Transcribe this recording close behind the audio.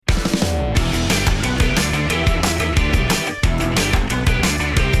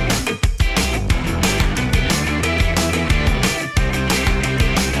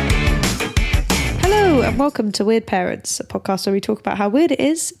welcome to Weird Parents, a podcast where we talk about how weird it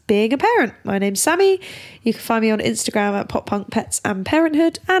is being a parent. My name's Sammy. You can find me on Instagram at PopPunkPets and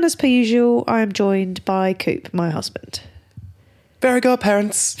Parenthood, and as per usual, I am joined by Coop, my husband. Very good,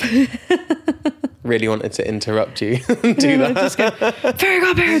 parents. Really wanted to interrupt you and do that. Just go, very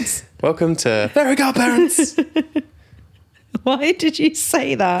good, parents. Welcome to Very Good Parents. Why did you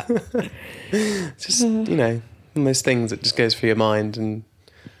say that? Just, one of those things that just goes through your mind, and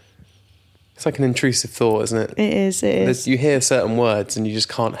it's like an intrusive thought, isn't it? It is. You hear certain words and you just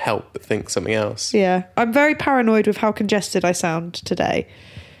can't help but think something else. Yeah. I'm very paranoid with how congested I sound today.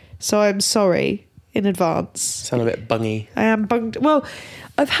 So I'm sorry in advance. Sound a bit bungy. I am bunged. Well,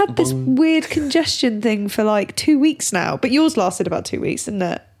 I've had this weird congestion thing for like 2 weeks now, but yours lasted about 2 weeks, didn't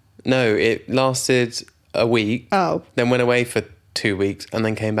it? No, it lasted a week. Oh. Then went away for 2 weeks and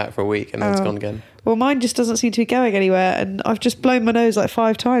then came back for a week and then it's gone again. Well, mine just doesn't seem to be going anywhere, and I've just blown my nose like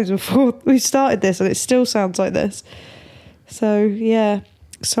 5 times before we started this, and it still sounds like this. So, yeah.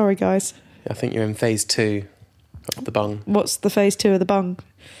 Sorry, guys. I think you're in phase 2 of the bung. What's the phase 2 of the bung?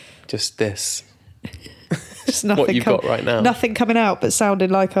 Just this. Just nothing. What you've got right now. Nothing coming out, but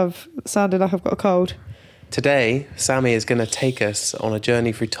sounding like I've got a cold. Today, Sammy is going to take us on a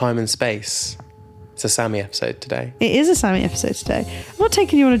journey through time and space. It's a Sammy episode today. It is a Sammy episode today. I'm not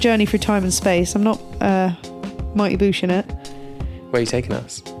taking you on a journey through time and space. I'm not Mighty Booshing it. Where are you taking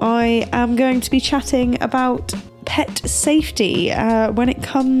us? I am going to be chatting about pet safety when it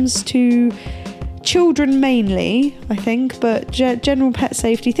comes to children mainly, I think, but general pet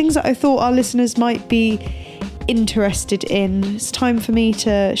safety, things that I thought our listeners might be interested in. It's time for me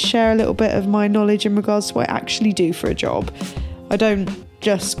to share a little bit of my knowledge in regards to what I actually do for a job. I don't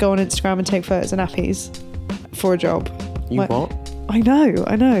just go on Instagram and take photos of nappies for a job. What? I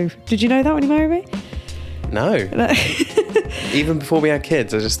know. Did you know that when you married me? No. Even before we had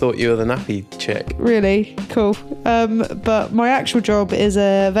kids, I just thought you were the nappy chick. Really? Cool. But my actual job is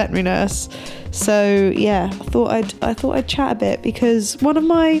a veterinary nurse. So yeah, I thought I'd chat a bit, because one of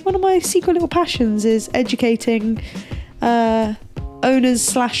my secret little passions is educating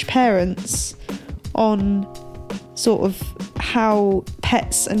owners / parents on sort of how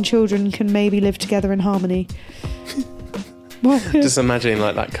pets and children can maybe live together in harmony. Just imagining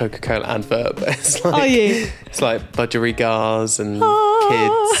like that Coca-Cola advert, but it's like, are you? It's like budgerigars and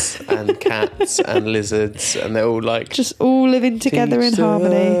kids and cats and lizards, and they're all like just all living together in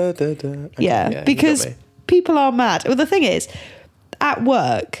harmony. Okay, yeah, because people are mad. Well, the thing is, at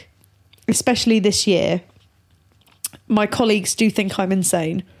work, especially this year, my colleagues do think I'm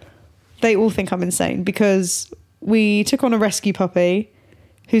insane. They all think I'm insane because we took on a rescue puppy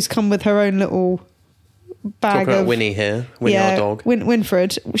who's come with her own little bag. Talking about of Winnie here, Winnie our dog.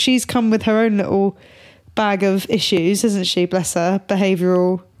 Winfred. She's come with her own little bag of issues, isn't she? Bless her.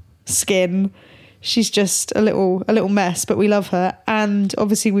 Behavioural, skin. She's just a little mess, but we love her. And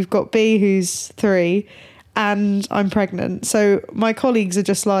obviously we've got B, who's 3, and I'm pregnant. So my colleagues are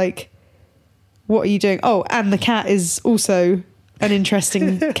just like, what are you doing? Oh, and the cat is also an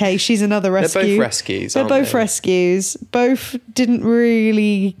interesting case. She's another rescue. They're both rescues, They're both rescues. Both didn't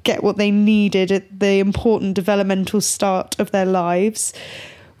really get what they needed at the important developmental start of their lives,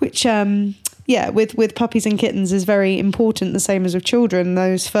 which, with puppies and kittens is very important, the same as with children.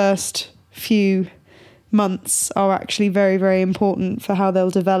 Those first few months are actually very, very important for how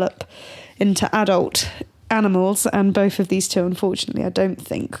they'll develop into adult animals, and both of these two, unfortunately, I don't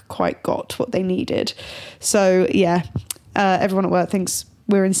think quite got what they needed. So, yeah. Everyone at work thinks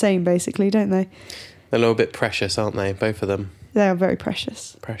we're insane, basically, don't they? They're a little bit precious, aren't they? Both of them. They are very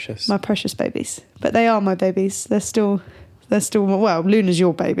precious. Precious. My precious babies. But they are my babies. They're still, well, Luna's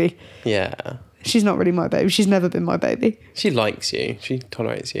your baby. Yeah. She's not really my baby. She's never been my baby. She likes you. She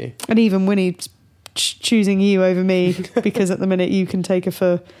tolerates you. And even Winnie's choosing you over me because at the minute you can take her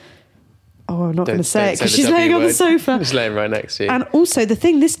for... Oh, I'm not going to say it because she's laying on the sofa. She's laying right next to you. And also the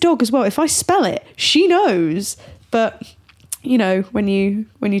thing, this dog as well, if I spell it, she knows. But... when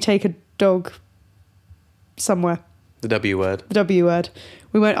you take a dog somewhere, the W word.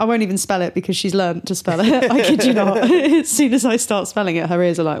 I won't even spell it because she's learnt to spell it. I kid you not. As soon as I start spelling it, her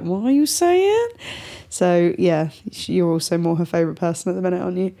ears are like, what are you saying? So yeah, you're also more her favourite person at the minute,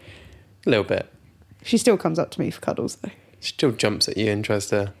 aren't you? A little bit. She still comes up to me for cuddles though. She still jumps at you and tries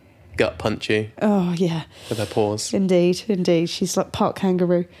to gut punch you. Oh yeah. With her paws. Indeed. She's like part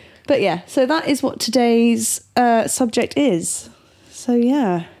kangaroo. But yeah, so that is what today's subject is. So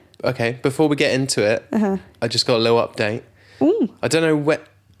yeah. Okay, before we get into it, I just got a little update. Ooh. I don't know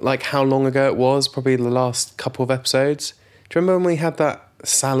how long ago it was, probably the last couple of episodes. Do you remember when we had that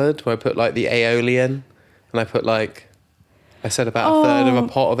salad where I put like the aioli in and I put like I said about a third of a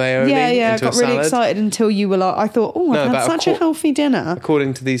pot of aioli I into got a salad. really excited until you were like, I thought, oh, No, I've had about such a healthy dinner.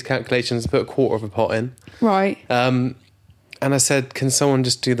 According to these calculations, I put a quarter of a pot in. Right. And I said, can someone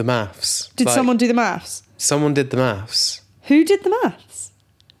just do the maths? Did someone do the maths? Someone did the maths. Who did the maths?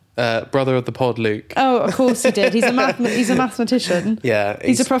 Brother of the pod, Luke. Oh, of course he did. He's a mathematician. Yeah.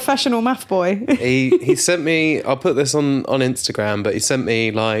 He's a professional math boy. he sent me, I'll put this on Instagram, but he sent me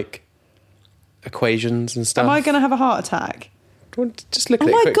like equations and stuff. Am I going to have a heart attack? Just look at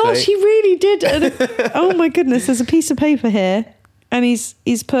it Oh my quickly. gosh, he really did. Oh my goodness, there's a piece of paper here and he's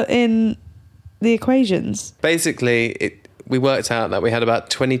put in the equations. Basically, we worked out that we had about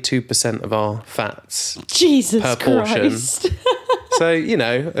 22% of our fats Jesus per Christ. portion. So,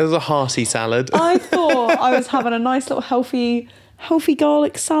 it was a hearty salad. I thought I was having a nice little healthy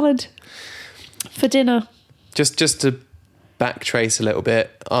garlic salad for dinner. Just to backtrace a little bit,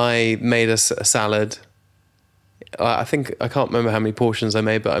 I made a salad. I think, I can't remember how many portions I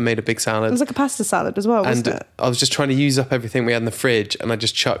made, but I made a big salad. It was like a pasta salad as well, wasn't it? I was just trying to use up everything we had in the fridge, and I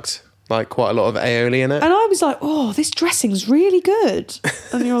just chucked like quite a lot of aioli in it. And I was like, oh, this dressing's really good.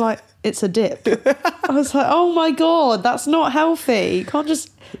 And you're like, it's a dip. I was like, oh my God, that's not healthy. You can't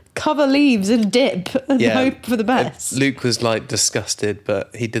just cover leaves in dip and hope for the best. Luke was like disgusted,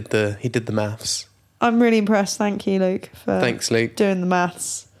 but he did the maths. I'm really impressed. Thank you, Luke, for Thanks, Luke. doing the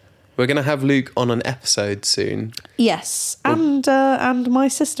maths. We're going to have Luke on an episode soon. Yes, and my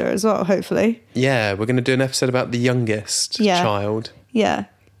sister as well, hopefully. Yeah, we're going to do an episode about the youngest child. Yeah,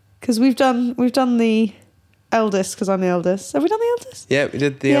 because we've done the eldest, because I'm the eldest. Have we done the eldest? Yeah, we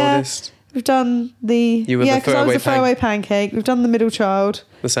did the eldest. We've done the... You were the because I was the throwaway pancake. We've done the middle child.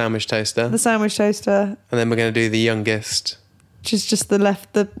 The sandwich toaster. The sandwich toaster. And then we're going to do the youngest. Which is just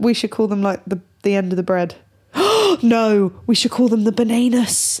we should call them like the end of the bread. No, we should call them the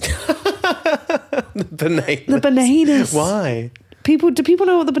bananas. The bananas. The bananas. Why? Do people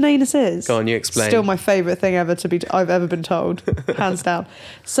know what the bananas is? Go on, you explain. Still my favourite thing ever I've ever been told, hands down.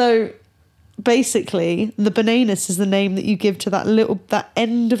 So basically, the bananas is the name that you give to that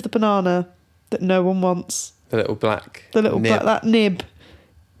end of the banana that no one wants. The little black. The little nib. that nib.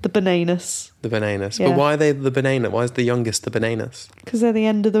 The bananas. The bananas. Yeah. But why are they the banana? Why is the youngest the bananas? Because they're the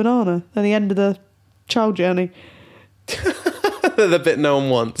end of the banana. They're the end of the child journey. They're the bit no one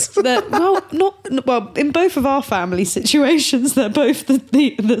wants. In both of our family situations, they're both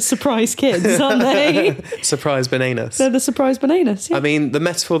the surprise kids, aren't they? Surprise bananas. They're the surprise bananas. Yeah. I mean, the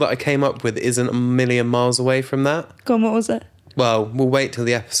metaphor that I came up with isn't a million miles away from that. Go on, what was it? Well, we'll wait till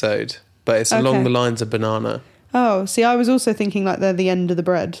the episode, but it's along the lines of banana. Oh, see, I was also thinking like they're the end of the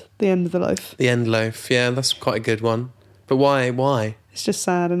bread, the end of the loaf. The end loaf, yeah, that's quite a good one. But why? It's just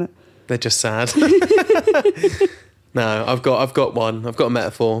sad, isn't it? They're just sad. No, I've got one. I've got a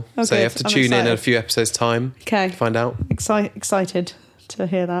metaphor. Okay, so you have to tune in a few episodes' time to find out. Excited to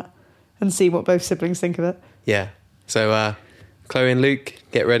hear that and see what both siblings think of it. Yeah. So Chloe and Luke,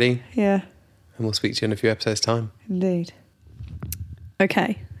 get ready. Yeah. And we'll speak to you in a few episodes' time. Indeed.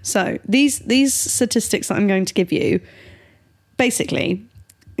 Okay. So these statistics that I'm going to give you, basically,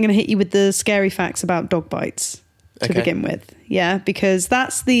 I'm going to hit you with the scary facts about dog bites to begin with. Yeah, because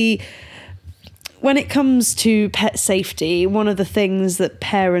that's when it comes to pet safety, one of the things that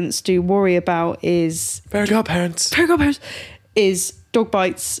parents do worry about is... Very good parents. Is dog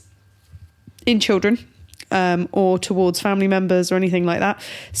bites in children or towards family members or anything like that.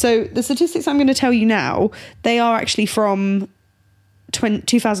 So the statistics I'm going to tell you now, they are actually from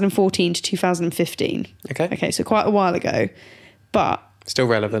 2014 to 2015. Okay, so quite a while ago. But... Still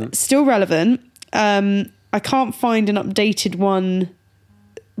relevant. I can't find an updated one.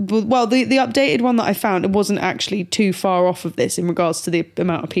 Well, the updated one that I found, it wasn't actually too far off of this in regards to the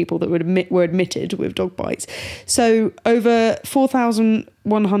amount of people that were admitted with dog bites. So over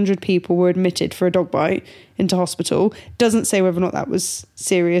 4,100 people were admitted for a dog bite into hospital. Doesn't say whether or not that was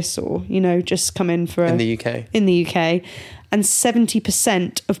serious or, just come in for... In the UK. In the UK. And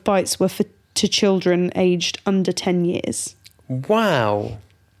 70% of bites were to children aged under 10 years. Wow.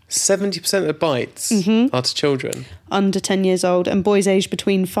 70% of bites are to children. Under 10 years old, and boys aged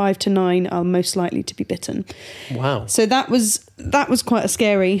between 5 to 9 are most likely to be bitten. Wow. So that was quite a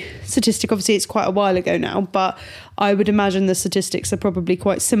scary statistic. Obviously, it's quite a while ago now, but I would imagine the statistics are probably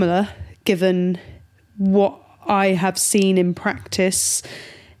quite similar given what I have seen in practice,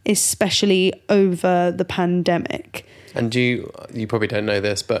 especially over the pandemic. And you probably don't know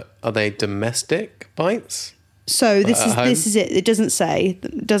this, but are they domestic bites? So this is it. It doesn't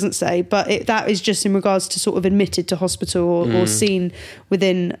say, but that is just in regards to sort of admitted to hospital or seen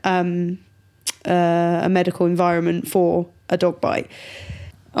within a medical environment for a dog bite.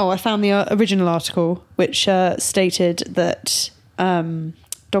 Oh, I found the original article, which stated that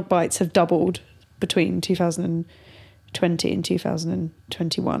dog bites have doubled between 2020 and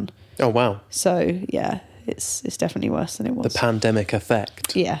 2021. Oh, wow. So, yeah, it's definitely worse than it was. The pandemic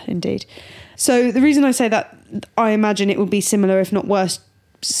effect. Yeah, indeed. So the reason I say that I imagine it will be similar, if not worse,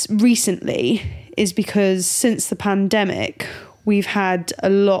 recently, is because since the pandemic, we've had a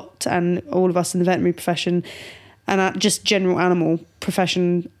lot, and all of us in the veterinary profession and just general animal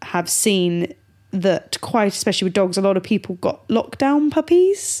profession have seen that, quite especially with dogs, a lot of people got lockdown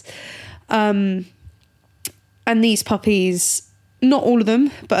puppies. And these puppies, not all of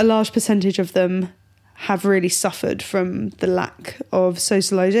them, but a large percentage of them have really suffered from the lack of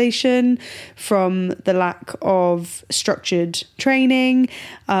socialisation, from the lack of structured training.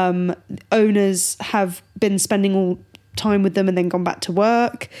 Owners have been spending all time with them and then gone back to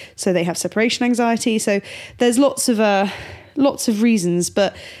work, so they have separation anxiety. So there's lots of reasons,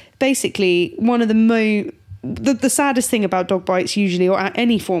 but basically one of the saddest thing about dog bites usually, or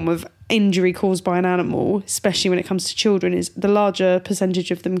any form of injury caused by an animal, especially when it comes to children, is the larger percentage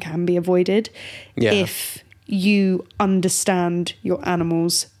of them can be avoided if you understand your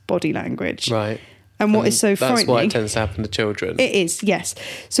animal's body language. Right. And what is so frightening... That's why it tends to happen to children. It is, yes.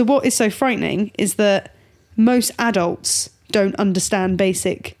 So what is so frightening is that most adults don't understand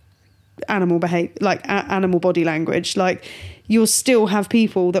basic animal behavior, like animal body language. Like, you'll still have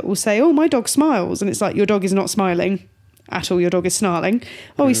people that will say, oh, my dog smiles. And it's like, your dog is not smiling at all. Your dog is snarling.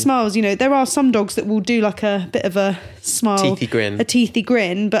 Oh, he smiles. You know, there are some dogs that will do like a bit of a smile. Teethy grin. A teethy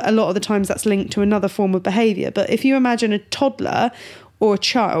grin. But a lot of the times that's linked to another form of behavior. But if you imagine a toddler or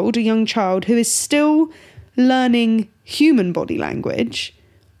a young child who is still learning human body language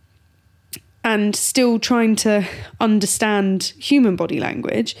and still trying to understand human body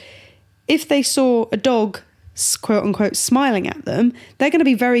language, if they saw a dog, quote unquote, smiling at them, they're going to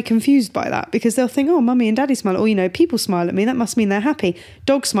be very confused by that, because they'll think, oh, mummy and daddy smile, or, you know, people smile at me, that must mean they're happy.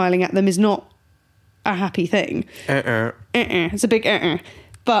 Dog smiling at them is not a happy thing. It's a big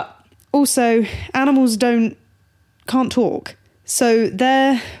But also, animals can't talk, so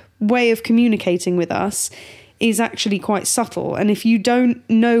their way of communicating with us is actually quite subtle. And if you don't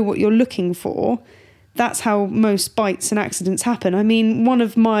know what you're looking for, that's how most bites and accidents happen. I mean, one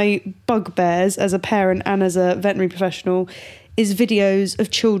of my bugbears as a parent and as a veterinary professional is videos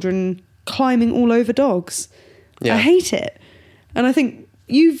of children climbing all over dogs. Yeah. I hate it. And I think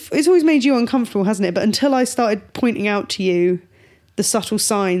it's always made you uncomfortable, hasn't it? But until I started pointing out to you the subtle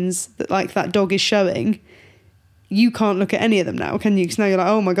signs that, like, that dog is showing, you can't look at any of them now, can you? Because now you're like,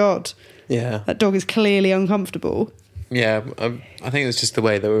 oh my God. Yeah. That dog is clearly uncomfortable. Yeah, I think it's just the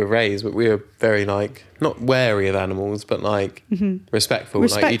way that we were raised, but we were very, like, not wary of animals, but, like, respectful.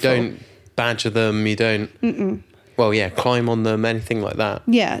 Like, you don't badger them, you don't, climb on them, anything like that.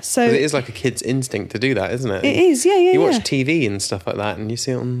 Yeah, so... It is like a kid's instinct to do that, isn't it? It is, yeah. You watch TV and stuff like that, and you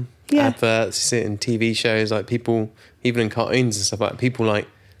see it on adverts, you see it in TV shows, like, people, even in cartoons and stuff like that, people, like,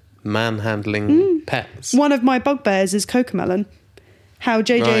 manhandling pets. One of my bugbears is Cocomelon. How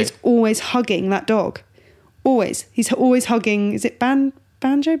JJ is always hugging that dog. Always. He's always hugging... Is it Banjo?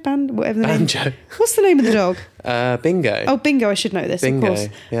 Whatever the name. Banjo. What's the name of the dog? Bingo. Oh, Bingo. I should know this, Bingo, of course.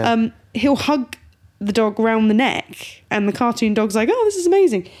 Yeah. He'll hug the dog round the neck, and the cartoon dog's like, oh, this is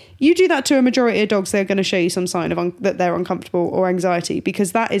amazing. You do that to a majority of dogs, they're going to show you some sign of that they're uncomfortable or anxiety,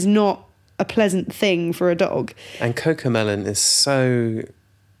 because that is not a pleasant thing for a dog. And Cocomelon is so...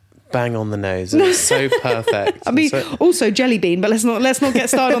 bang on the nose, and it's so perfect. I mean, also Jelly Bean, but let's not get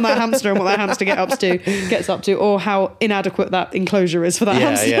started on that hamster and what that hamster gets up to, or how inadequate that enclosure is for that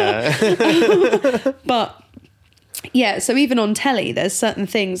hamster. Yeah. But yeah, so even on telly, there's certain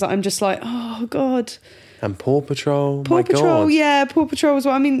things that I'm just like, oh God. And Paw Patrol. Paw Patrol, yeah, Paw Patrol as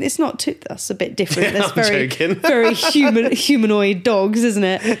well. I mean, it's not too. That's a bit different. There's very humanoid dogs, isn't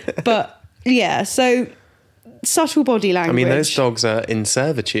it? But yeah, so. Subtle body language. I mean, those dogs are in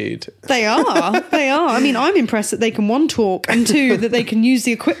servitude. They are. I mean, I'm impressed that they can, one, talk, and two, that they can use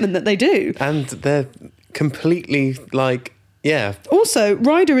the equipment that they do. And they're completely, like, yeah. Also,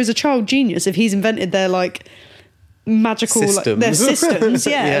 Ryder is a child genius if he's invented their, like, magical... systems. Like, their systems,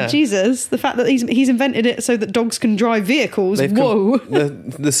 yeah. Jesus. The fact that he's invented it so that dogs can drive vehicles, whoa.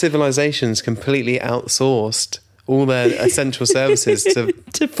 The civilization's completely outsourced all their essential services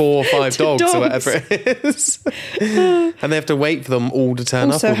to 4 or 5 dogs or whatever it is. And they have to wait for them all to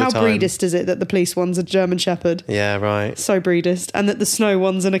turn up all the time. Also, how breedist is it that the police one's a German Shepherd? Yeah, right. So breedist. And that the snow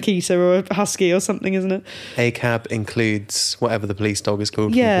one's an Akita or a Husky or something, isn't it? ACAB includes whatever the police dog is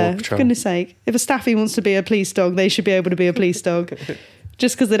called. Yeah, from Paw Patrol. For goodness sake. If a Staffy wants to be a police dog, they should be able to be a police dog.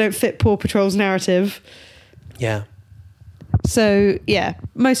 Just because they don't fit Paw Patrol's narrative. Yeah. So yeah,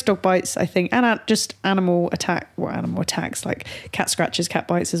 most dog bites, I think, and just animal attacks like cat scratches, cat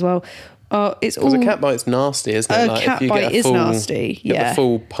bites as well. It's all. Because a cat bite's nasty, isn't it? Like cat bite is nasty. Yeah, the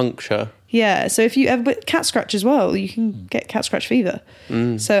full puncture. Yeah, so if you ever, but cat scratch as well, you can get cat scratch fever.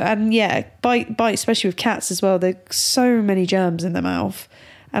 So, and yeah, bite, especially with cats as well. There's so many germs in their mouth,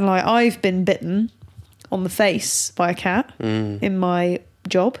 and like I've been bitten on the face by a cat in my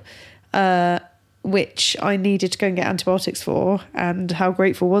job, which I needed to go and get antibiotics for. And how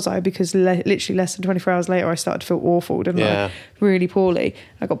grateful was I, because literally less than 24 hours later I started to feel awful, didn't I? Really poorly.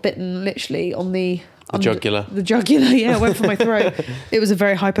 I got bitten literally on the jugular. The jugular, yeah, it went for my throat. It was a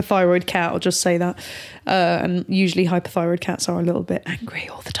very hypothyroid cat, I'll just say that. And usually hypothyroid cats are a little bit angry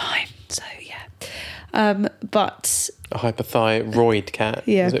all the time. So yeah. But a hypothyroid cat.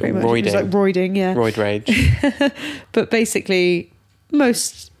 Yeah, is it pretty much. Roiding? It was like roiding, yeah. Roid rage. But basically,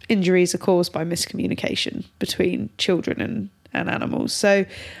 most injuries are caused by miscommunication between children and animals. So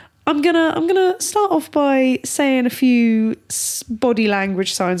I'm gonna start off by saying a few body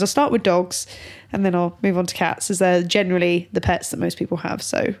language signs. I'll start with dogs, and then I'll move on to cats, as they're generally the pets that most people have.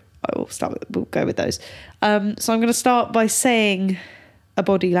 So we'll go with those. So I'm going to start by saying a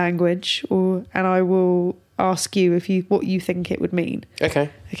body language, and I will ask you what you think it would mean. Okay.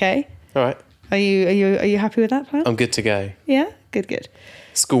 All right. Are you happy with that plan? I'm good to go. Yeah. Good.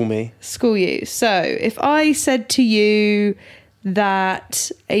 School me. School you. So if I said to you that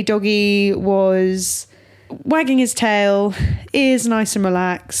a doggy was wagging his tail, ears nice and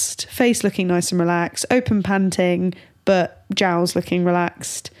relaxed, face looking nice and relaxed, open panting, but jowls looking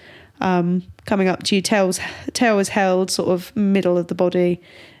relaxed, coming up to you, tail is held sort of middle of the body,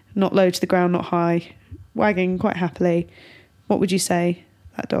 not low to the ground, not high, wagging quite happily, what would you say,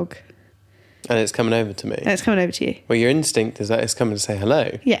 that dog? And it's coming over to me. And it's coming over to you. Well, your instinct is that it's coming to say hello,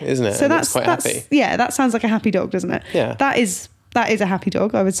 isn't it? So that's quite happy. Yeah, that sounds like a happy dog, doesn't it? Yeah. That is a happy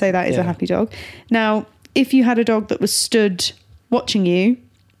dog. I would say that is a happy dog. Now, if you had a dog that was stood watching you,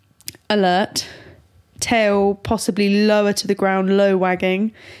 alert, tail possibly lower to the ground, low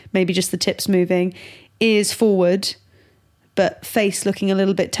wagging, maybe just the tips moving, ears forward, but face looking a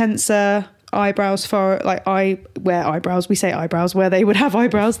little bit tenser, eyebrows far, we say eyebrows, where they would have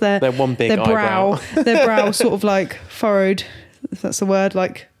eyebrows. They're one big eyebrow. Their brow sort of like furrowed, if that's the word,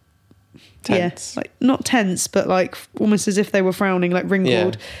 like tense. Yeah, like not tense, but like almost as if they were frowning, like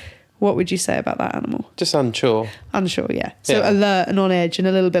wrinkled. Yeah. What would you say about that animal? Just unsure. Unsure, yeah. So alert and on edge and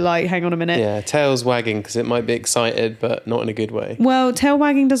a little bit like, hang on a minute. Yeah, tail's wagging because it might be excited, but not in a good way. Well, tail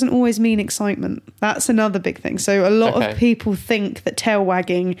wagging doesn't always mean excitement. That's another big thing. So a lot of people think that tail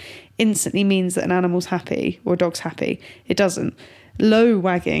wagging instantly means that an animal's happy or a dog's happy. It doesn't. Low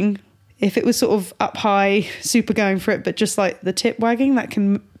wagging, if it was sort of up high, super going for it, but just like the tip wagging, that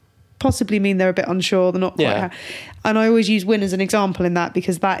can possibly mean they're a bit unsure, they're not quite and I always use Win as an example in that,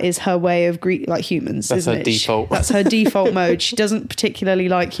 because that is her way of like humans. That's isn't her it? default. That's her default mode. She doesn't particularly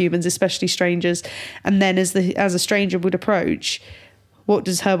like humans, especially strangers. And then as a stranger would approach, what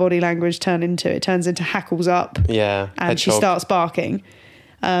does her body language turn into? It turns into hackles up, and she starts barking.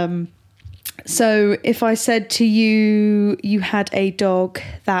 So if I said to you, you had a dog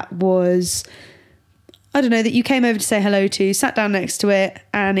that was, I don't know, that you came over to say hello to, sat down next to it,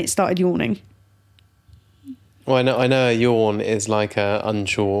 and it started yawning. Well, I know a yawn is like a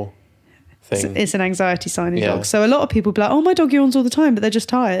unsure thing. It's an anxiety sign in dogs. So a lot of people be like, oh, my dog yawns all the time, but they're just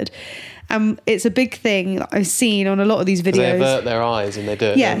tired. It's a big thing that I've seen on a lot of these videos. They avert their eyes and they do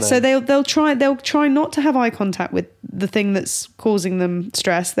it. Yeah, don't they? so they'll try not to have eye contact with the thing that's causing them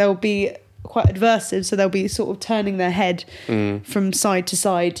stress. They'll be quite adversive, so they'll be sort of turning their head from side to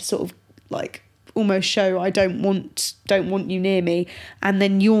side to sort of like almost show I don't want you near me, and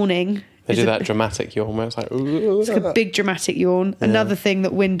then yawning. They do that dramatic yawn where it's like... It's like a big dramatic yawn. Yeah. Another thing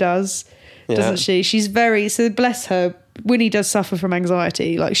that Win does, doesn't she? She's very... So bless her, Winnie does suffer from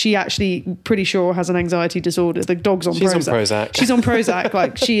anxiety. Like, she actually pretty sure has an anxiety disorder. The dog's on Prozac. She's on Prozac. She's on Prozac.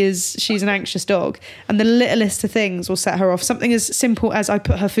 Like, she's an anxious dog. And the littlest of things will set her off. Something as simple as I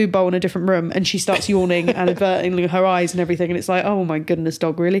put her food bowl in a different room and she starts yawning and averting her eyes and everything. And it's like, oh my goodness,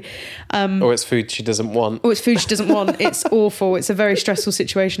 dog, really? Or it's food she doesn't want. Or it's food she doesn't want. It's awful. It's a very stressful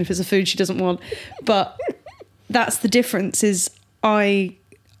situation if it's a food she doesn't want. But that's the difference, is I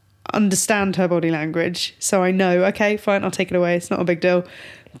understand her body language, so I know, okay, fine, I'll take it away, it's not a big deal.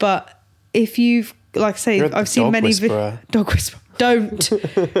 But if you've, like I say, I've seen many dog whisperer. Don't.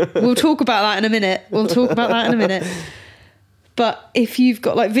 We'll talk about that in a minute. But if you've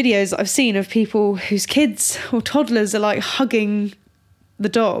got like videos that I've seen of people whose kids or toddlers are like hugging the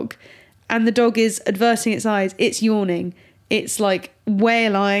dog, and the dog is averting its eyes, it's yawning, it's like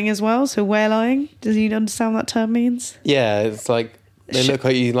whale-eyeing as well. So whale-eyeing, does you understand what that term means? Yeah, it's like they look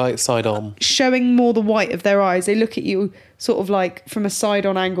at you like side on. Showing more the white of their eyes. They look at you sort of like from a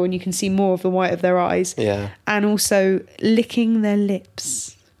side-on angle and you can see more of the white of their eyes. Yeah. And also licking their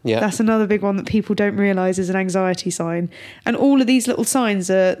lips. Yeah. That's another big one that people don't realise is an anxiety sign. And all of these little signs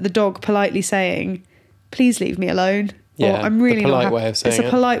are the dog politely saying, please leave me alone. Yeah, or, I'm really not happy. Way of saying it's a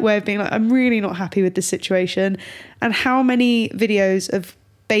polite way of being like, I'm really not happy with this situation. And how many videos of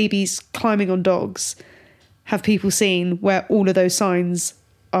babies climbing on dogs have people seen where all of those signs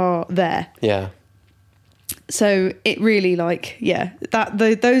are there? Yeah. So it really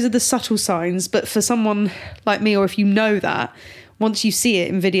those are the subtle signs. But for someone like me, or if you know that, once you see it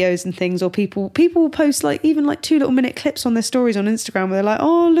in videos and things, or people will post like even like 2 little minute clips on their stories on Instagram where they're like,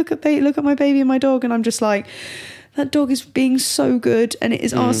 oh, look at my baby and my dog. And I'm just like, that dog is being so good and it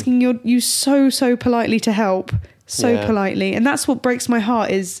is asking you so politely to help. So politely. And that's what breaks my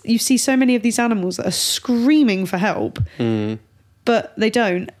heart is you see so many of these animals that are screaming for help, but they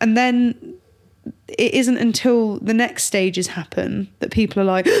don't. And then it isn't until the next stages happen that people are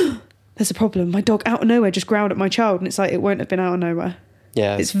like, there's a problem. My dog out of nowhere just growled at my child. And it's like, it won't have been out of nowhere.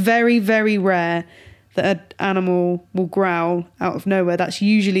 Yeah. It's very, very rare that an animal will growl out of nowhere. That's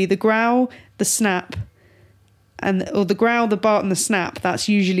usually the growl, the snap, or the growl, the bark and the snap. That's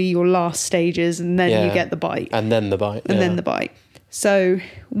usually your last stages. And then you get the bite. And then the bite. And then the bite. So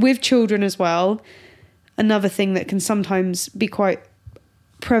with children as well, another thing that can sometimes be quite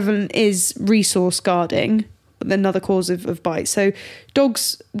prevalent is resource guarding, another cause of bite. So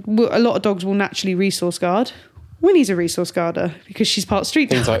a lot of dogs will naturally resource guard. Winnie's a resource guarder because she's part street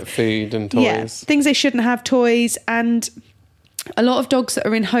dog. Things like food and toys. Yeah, things they shouldn't have, toys. And a lot of dogs that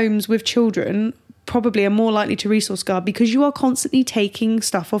are in homes with children probably are more likely to resource guard because you are constantly taking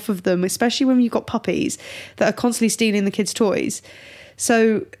stuff off of them, especially when you've got puppies that are constantly stealing the kids' toys.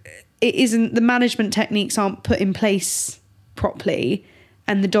 So the management techniques aren't put in place properly,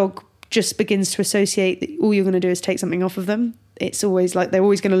 and the dog just begins to associate that all you're going to do is take something off of them. It's always like they're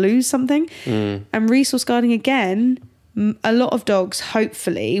always going to lose something. And resource guarding, again, a lot of dogs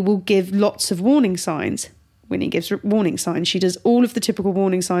hopefully will give lots of warning signs. Winnie gives warning signs. She does all of the typical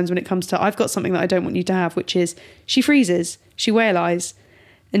warning signs when it comes to, I've got something that I don't want you to have, which is she freezes, she whale-eyes.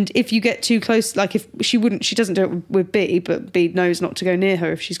 And if you get too close, like if she doesn't do it with Bea, but Bea knows not to go near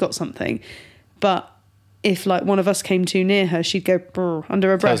her if she's got something. But if like one of us came too near her, she'd go brr, under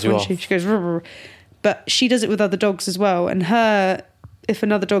her breath when she goes brr, brr. But she does it with other dogs as well. And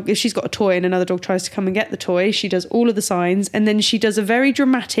if she's got a toy and another dog tries to come and get the toy, she does all of the signs. And then she does a very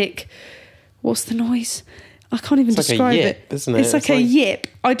dramatic, what's the noise? I can't even describe it. Yip, isn't it? It's like a yip.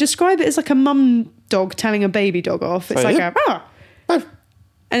 I describe it as like a mum dog telling a baby dog off. It's like a ah.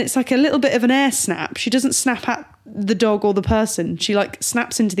 And it's like a little bit of an air snap. She doesn't snap at the dog or the person. She like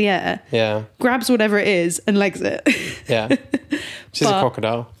snaps into the air. Yeah. Grabs whatever it is and legs it. Yeah. She's a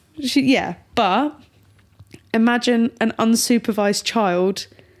crocodile. But imagine an unsupervised child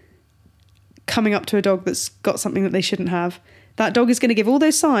coming up to a dog that's got something that they shouldn't have. That dog is going to give all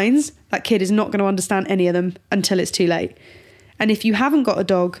those signs. That kid is not going to understand any of them until it's too late. And if you haven't got a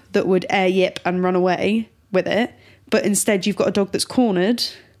dog that would air yip and run away with it, but instead you've got a dog that's cornered,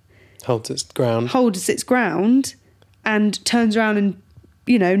 holds its ground and turns around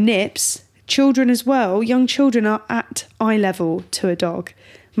and, nips. Children as well, young children are at eye level to a dog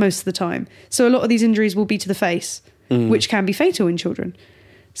most of the time. So a lot of these injuries will be to the face, which can be fatal in children.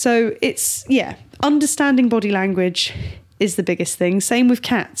 So it's, understanding body language is the biggest thing. Same with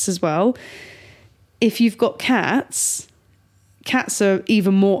cats as well. If you've got cats are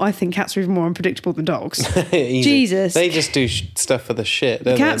even more, I think cats are even more unpredictable than dogs. Jesus. They just do stuff for the shit,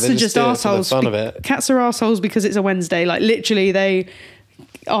 don't cats they? Are just arseholes. Fun of it. Cats are arseholes because it's a Wednesday. Like literally they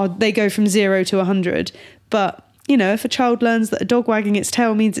go from 0 to 100. But, if a child learns that a dog wagging its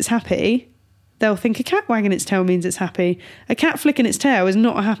tail means it's happy, they'll think a cat wagging its tail means it's happy. A cat flicking its tail is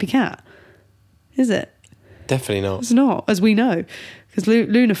not a happy cat, is it? Definitely not. It's not, as we know. Because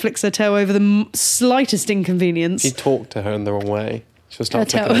Luna flicks her tail over the slightest inconvenience. If you talk to her in the wrong way, she'll start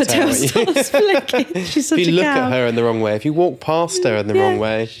flicking her tail at you. Starts flicking. She's such a cow. If you look at her in the wrong way, if you walk past her in the wrong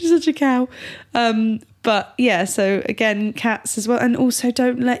way. She's such a cow. But yeah, so again, cats as well. And also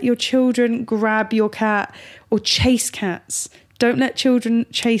don't let your children grab your cat or chase cats. Don't let children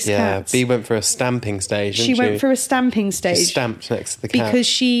chase cats. Yeah, Bea went for a stamping stage, didn't she? She went for a stamping stage. She stamped next to the cat.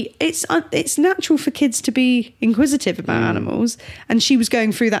 Because it's natural for kids to be inquisitive about animals. And she was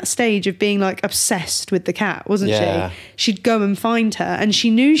going through that stage of being like obsessed with the cat, wasn't she? She'd go and find her. And she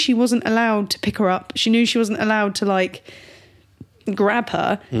knew she wasn't allowed to pick her up. She knew she wasn't allowed to like grab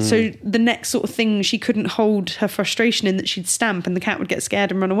her. So the next sort of thing, she couldn't hold her frustration in, that she'd stamp and the cat would get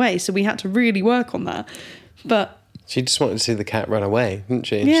scared and run away. So we had to really work on that. But she just wanted to see the cat run away, didn't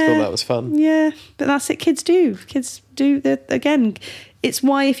she? Yeah, she thought that was fun. Yeah, but that's it. Kids do. Again, it's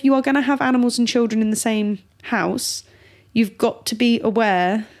why if you are going to have animals and children in the same house, you've got to be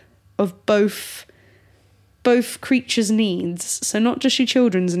aware of both creatures' needs. So not just your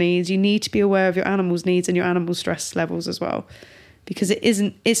children's needs, you need to be aware of your animals' needs and your animal stress levels as well. Because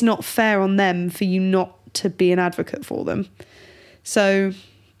it's not fair on them for you not to be an advocate for them. So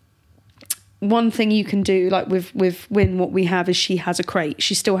one thing you can do, like with Wynn, what we have is she has a crate.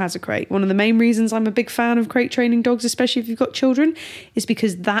 She still has a crate. One of the main reasons I'm a big fan of crate training dogs, especially if you've got children, is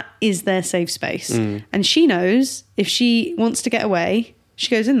because that is their safe space. And she knows if she wants to get away, she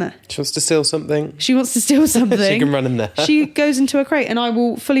goes in there. She wants to steal something. She can run in there. She goes into a crate, and I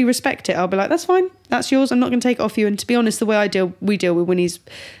will fully respect it. I'll be like, that's fine. That's yours. I'm not going to take it off you. And to be honest, the way we deal with Winnie's,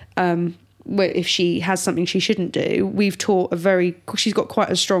 if she has something she shouldn't do, we've taught she's got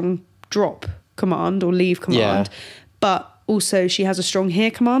quite a strong drop command or leave command, but also she has a strong hear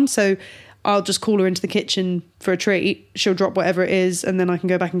command. So I'll just call her into the kitchen for a treat. She'll drop whatever it is, and then I can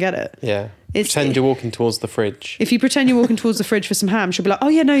go back and get it. Yeah. Pretend you're walking towards the fridge. If you pretend you're walking towards the fridge for some ham, she'll be like, oh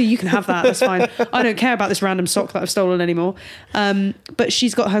yeah, no, you can have that. That's fine. I don't care about this random sock that I've stolen anymore. But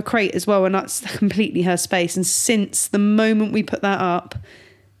she's got her crate as well, and that's completely her space. And since the moment we put that up,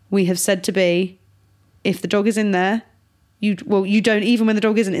 we have said to B, if the dog is in there, you don't, even when the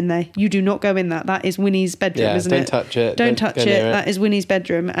dog isn't in there, you do not go in that. That is Winnie's bedroom, isn't it? Don't touch it. Don't touch it. That is Winnie's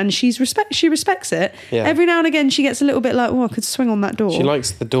bedroom. And she respects it. Yeah. Every now and again, she gets a little bit like, oh, I could swing on that door. She likes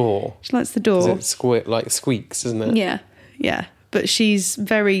the door. It squeaks, isn't it? Yeah, yeah. But she's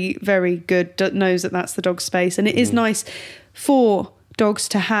very, very good, knows that that's the dog's space. And it is nice for dogs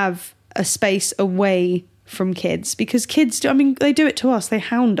to have a space away from kids, because kids, they do it to us. They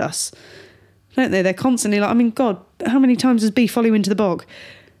hound us, don't they? They're constantly like, God, how many times does B follow you into the bog?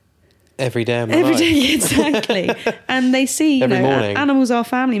 Every day of my life. Every day, exactly. And they see, every morning. Animals are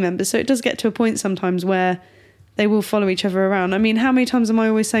family members, so it does get to a point sometimes where they will follow each other around. How many times am I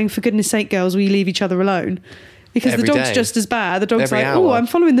always saying, for goodness sake, girls, will you leave each other alone? Because the dog's just as bad. The dog's like, oh, I'm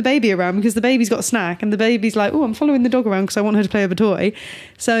following the baby around because the baby's got a snack, and the baby's like, oh, I'm following the dog around because I want her to play with a toy.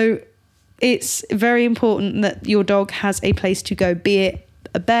 So it's very important that your dog has a place to go, be it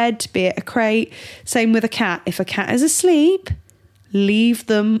a bed, be it a crate. Same with a cat. If a cat is asleep, leave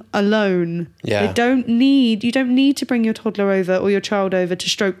them alone. Yeah. You don't need to bring your toddler over or your child over to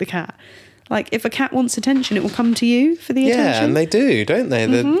stroke the cat. Like, if a cat wants attention, it will come to you for the attention. Yeah, and they do, don't they?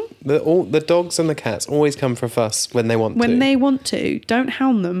 The dogs and the cats always come for a fuss when they want to. When they want to. Don't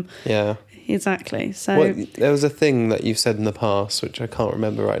hound them. Yeah. Exactly. So there was a thing that you've said in the past, which I can't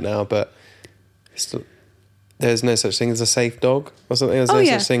remember right now, but there's no such thing as a safe dog or something. There's no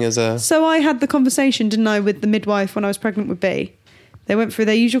such thing as a... So I had the conversation, didn't I, with the midwife when I was pregnant with B. They went through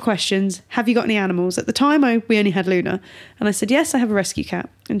their usual questions. Have you got any animals? At the time, we only had Luna. And I said, yes, I have a rescue cat.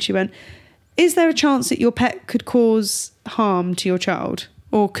 And she went, is there a chance that your pet could cause harm to your child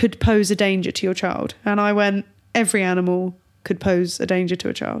or could pose a danger to your child? And I went, every animal could pose a danger to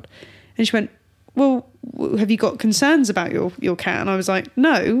a child. And she went, well, have you got concerns about your cat? And I was like,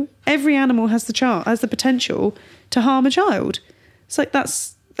 no, every animal has the potential to harm a child. It's like,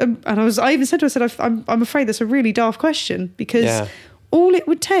 that's, and I even said to her, I'm afraid that's a really daft question, because all it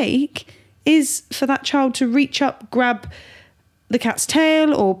would take is for that child to reach up, grab the cat's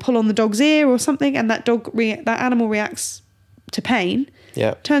tail or pull on the dog's ear or something, and that animal reacts to pain,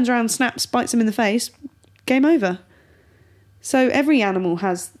 turns around, snaps, bites him in the face, game over. So every animal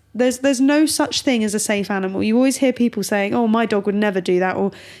has... There's no such thing as a safe animal. You always hear people saying, oh, my dog would never do that,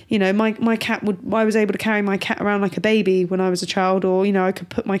 or, my cat would... I was able to carry my cat around like a baby when I was a child, or, I could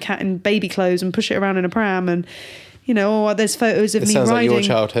put my cat in baby clothes and push it around in a pram, and, or there's photos of me riding... It sounds like your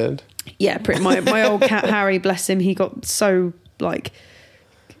childhood. Yeah, my old cat Harry, bless him, he got so,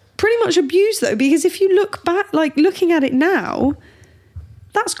 pretty much abused, though, because if you look back, looking at it now...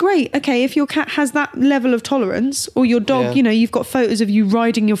 That's great. Okay, if your cat has that level of tolerance, or your dog, you've got photos of you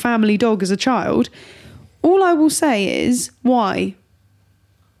riding your family dog as a child. All I will say is, why?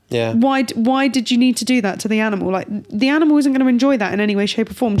 Yeah. Why did you need to do that to the animal? The animal isn't going to enjoy that in any way, shape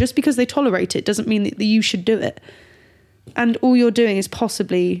or form. Just because they tolerate it doesn't mean that you should do it. And all you're doing is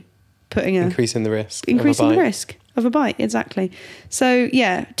possibly increasing the risk. Increasing the risk of a bite, exactly. So,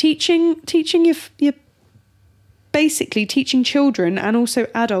 yeah, teaching your basically teaching children and also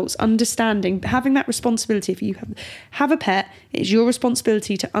adults, understanding, having that responsibility. If you have a pet, it's your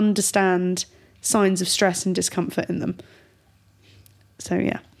responsibility to understand signs of stress and discomfort in them. So,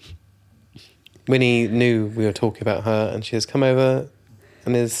 yeah. Winnie knew we were talking about her, and she has come over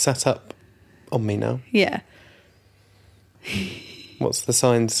and is sat up on me now. Yeah. What's the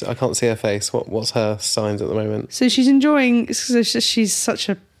signs? I can't see her face. What's her signs at the moment? So she's enjoying... So she's such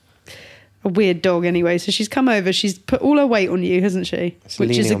a weird dog anyway. So she's come over. She's put all her weight on you, hasn't she?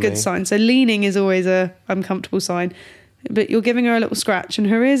 Which is a good sign. So leaning is always a uncomfortable sign. But you're giving her a little scratch and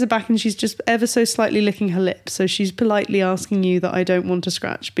her ears are back and she's just ever so slightly licking her lips. So she's politely asking you that I don't want to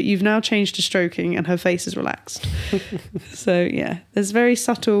scratch. But you've now changed to stroking and her face is relaxed. So, yeah, there's very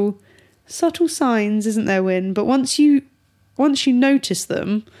subtle signs, isn't there, Win? But once you notice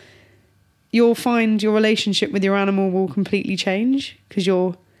them, you'll find your relationship with your animal will completely change because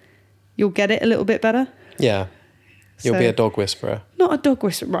you'll get it a little bit better. Yeah. You'll be a dog whisperer. Not a dog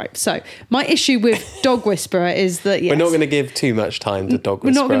whisperer. Right. So my issue with dog whisperer is that, yes, we're not going to give too much time to dog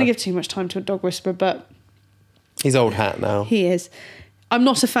whisperer. We're not going to give too much time to a dog whisperer, but... He's old hat now. He is. I'm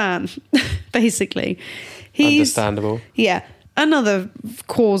not a fan, basically. Understandable. Yeah. Another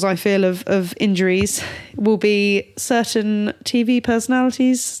cause, I feel, of injuries will be certain TV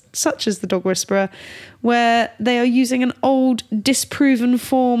personalities, such as the dog whisperer, where they are using an old, disproven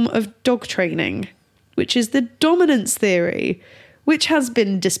form of dog training, which is the dominance theory, which has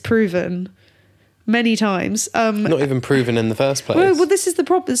been disproven many times. Not even proven in the first place. Well, this is the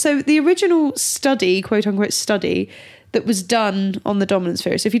problem. So the original study, quote-unquote study, that was done on the dominance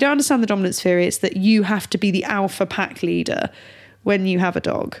theory. So if you don't understand the dominance theory, it's that you have to be the alpha pack leader when you have a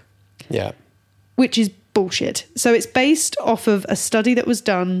dog. Yeah. Which is bullshit. So it's based off of a study that was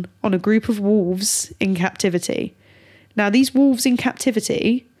done on a group of wolves in captivity. Now, these wolves in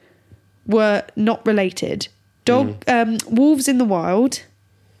captivity were not related. Wolves in the wild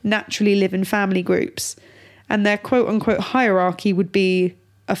naturally live in family groups, and their quote-unquote hierarchy would be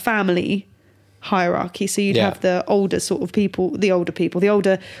a family hierarchy. So you'd have the older sort of people, the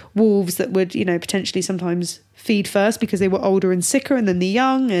older wolves that would, potentially sometimes feed first because they were older and sicker, and then the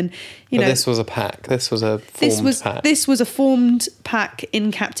young, and this was a pack. This was a formed pack. This was a formed pack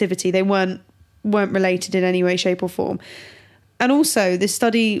in captivity. They weren't related in any way, shape or form. And also, this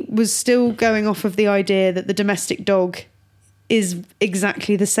study was still going off of the idea that the domestic dog is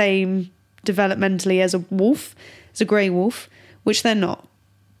exactly the same developmentally as a wolf, as a grey wolf, which they're not.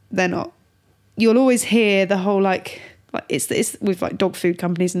 They're not. You'll always hear the whole it's with like dog food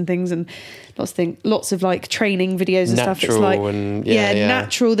companies and things, and lots of like training videos and natural stuff. It's like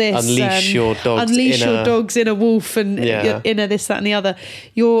natural this, unleash your dogs in a wolf, and inner this, that, and the other.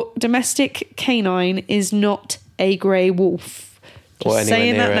 Your domestic canine is not a grey wolf. Just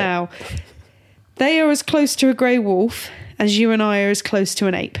saying that now. They are as close to a grey wolf as you and I are as close to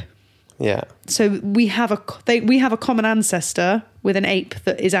an ape. Yeah. So we have a common ancestor with an ape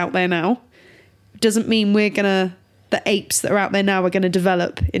that is out there now. Doesn't mean the apes that are out there now are going to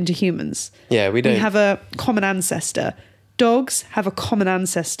develop into humans. Yeah, we don't. We have a common ancestor. Dogs have a common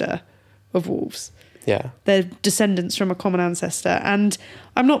ancestor of wolves. Yeah. They're descendants from a common ancestor. And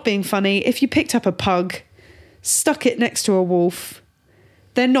I'm not being funny. If you picked up a pug, stuck it next to a wolf,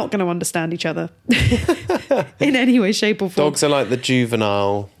 they're not going to understand each other in any way, shape or form. Dogs are like the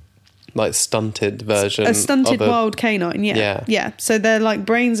juvenile, like stunted version. A stunted wild canine, yeah. So their like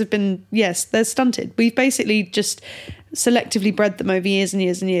brains have been, they're stunted. We've basically just selectively bred them over years and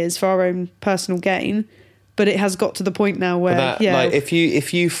years and years for our own personal gain. But it has got to the point now where, like if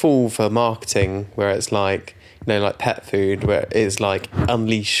you fall for marketing where it's like, like pet food, where it's like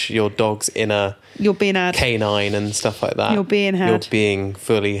unleash your dog's inner you're being had. Canine and stuff like that. You're being had. You're being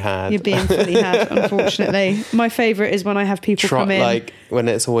fully had. You're being fully had, unfortunately. My favourite is when I have people come in. Like when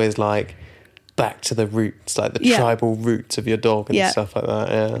it's always like back to the roots, like the tribal roots of your dog and stuff like that.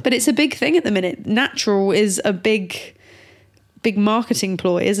 Yeah. But it's a big thing at the minute. Natural is a big marketing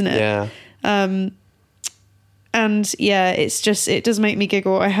ploy, isn't it? Yeah. And it does make me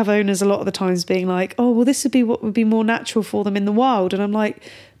giggle. I have owners a lot of the times being like, oh, well, this would be what would be more natural for them in the wild. And I'm like,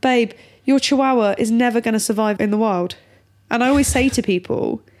 babe, your Chihuahua is never going to survive in the wild. And I always say to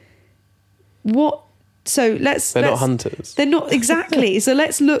people, what? So They're not hunters. They're not, exactly. So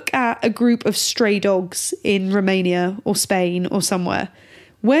let's look at a group of stray dogs in Romania or Spain or somewhere.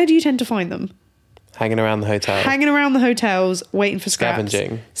 Where do you tend to find them? Hanging around the hotel. Hanging around the hotels, waiting for scraps.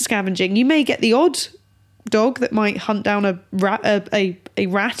 Scavenging. You may get the odd dog that might hunt down a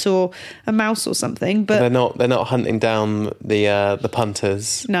rat or a mouse or something, but they're not hunting down the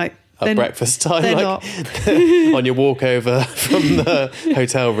punters. No. At breakfast time, they're not. On your walk over from the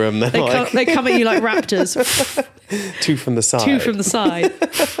hotel room, they come at you like raptors. Two from the side.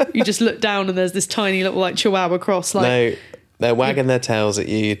 You just look down and there's this tiny little like Chihuahua cross. Like, no, they're wagging their tails at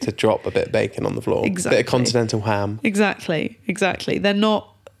you to drop a bit of bacon on the floor. Exactly. A bit of continental ham. Exactly. They're not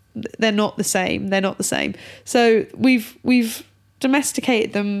they're not the same. They're not the same. So we've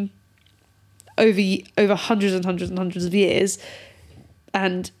domesticated them over hundreds and hundreds and hundreds of years,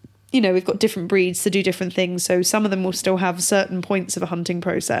 and we've got different breeds to do different things. So some of them will still have certain points of a hunting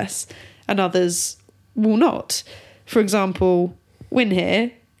process, and others will not. For example, Win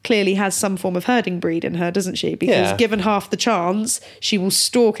here clearly has some form of herding breed in her, doesn't she? Because given half the chance, she will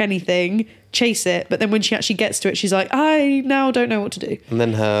stalk anything, chase it, but then when she actually gets to it, she's like, I now don't know what to do. And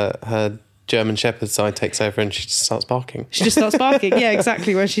then her German Shepherd side takes over and she just starts barking. Yeah,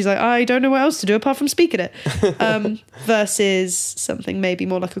 exactly, where she's like, I don't know what else to do apart from speak at it. Versus something maybe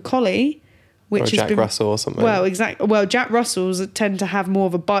more like a collie, which or a Jack Russell or something. Well, exactly. Well, Jack Russells tend to have more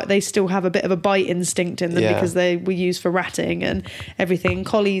of a bite. They still have a bit of a bite instinct in them because they were used for ratting and everything.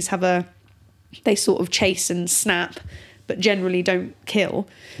 Collies they sort of chase and snap, but generally don't kill.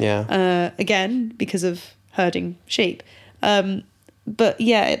 Yeah. Again, because of herding sheep. But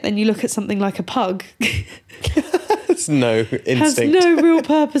yeah, then you look at something like a pug. It's no instinct. Has no real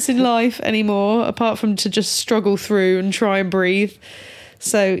purpose in life anymore, apart from to just struggle through and try and breathe.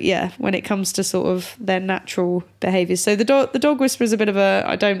 So yeah, when it comes to sort of their natural behaviours. So the dog whisperer is a bit of a,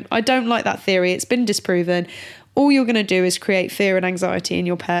 I don't like that theory. It's been disproven. All you're going to do is create fear and anxiety in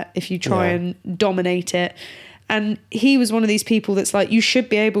your pet if you try and dominate it. And he was one of these people that's like, you should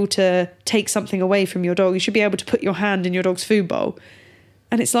be able to take something away from your dog. You should be able to put your hand in your dog's food bowl.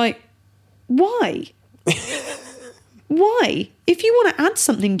 And it's like, why? Why? If you want to add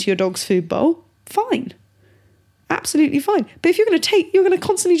something to your dog's food bowl, fine. Absolutely fine. But if you're going to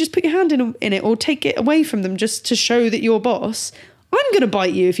constantly just put your hand in it or take it away from them just to show that you're boss, I'm going to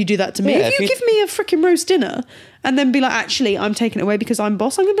bite you if you do that to me. Yeah, if you give me a freaking roast dinner and then be like, actually, I'm taking it away because I'm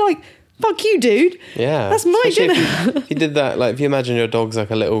boss, I'm going to be like, fuck you, dude. Yeah. That's my dinner. If you did that, like, if you imagine your dog's like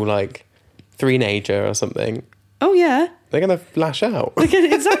a little, like, three-nager or something. Oh, yeah. They're going to lash out.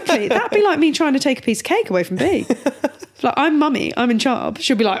 Exactly. That'd be like me trying to take a piece of cake away from B. Like, I'm mummy, I'm in charge.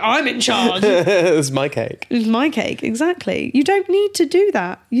 She'll be like, I'm in charge. It's my cake. It's my cake, exactly. You don't need to do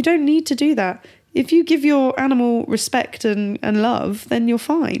that. If you give your animal respect and love, then you're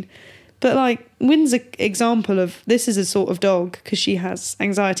fine. But like, Wynn's an example of, this is a sort of dog, because she has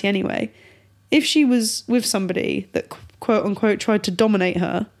anxiety anyway. If she was with somebody that quote unquote tried to dominate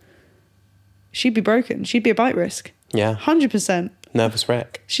her, she'd be broken. She'd be a bite risk. Yeah. 100%. Nervous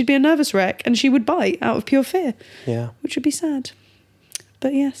wreck. She'd be a nervous wreck and she would bite out of pure fear. Yeah. Which would be sad.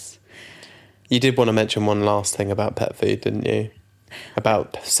 But yes. You did want to mention one last thing about pet food, didn't you?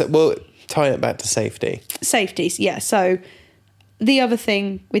 Tie it back to safety. Safety, yeah. So the other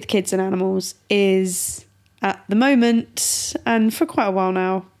thing with kids and animals is, at the moment, and for quite a while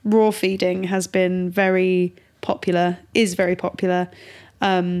now, raw feeding has been very popular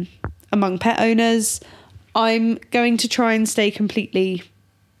among pet owners. I'm going to try and stay completely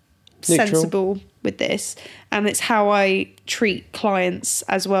sensible with this, and it's how I treat clients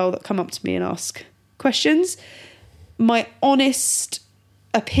as well that come up to me and ask questions. My honest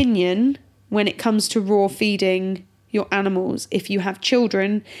opinion when it comes to raw feeding your animals, if you have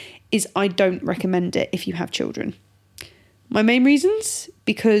children, is I don't recommend it if you have children. My main reasons,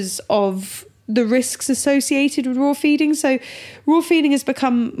 because of the risks associated with raw feeding. So raw feeding has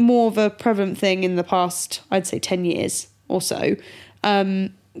become more of a prevalent thing in the past, I'd say 10 years or so.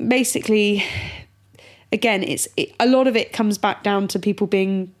 Basically, again, a lot of it comes back down to people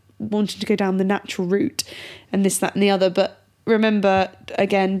wanting to go down the natural route and this, that and the other. But remember,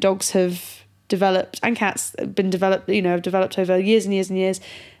 again, dogs have developed, and cats have been developed, have developed over years and years and years,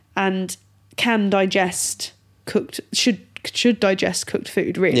 and can digest should digest cooked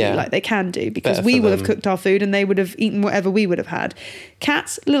food, really. Like they can do, because we will have cooked our food and they would have eaten whatever we would have had.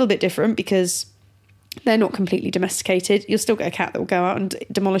 Cats, a little bit different because they're not completely domesticated. You'll still get a cat that will go out and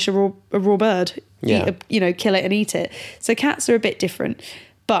demolish a raw bird, kill it and eat it. So cats are a bit different.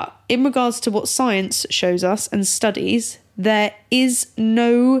 But in regards to what science shows us and studies, there is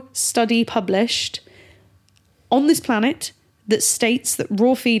no study published on this planet that states that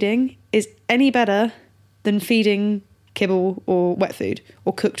raw feeding is any better than feeding kibble or wet food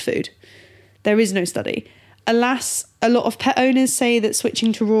or cooked food. There is no study. Alas, a lot of pet owners say that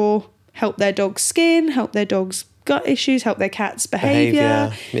switching to raw help their dog's skin, help their dog's gut issues, help their cat's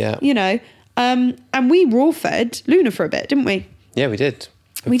behaviour. Yeah. And we raw fed Luna for a bit, didn't we? Yeah, we did.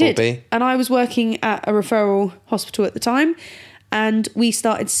 We did. And I was working at a referral hospital at the time, and we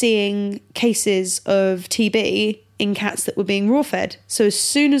started seeing cases of TB in cats that were being raw fed. So as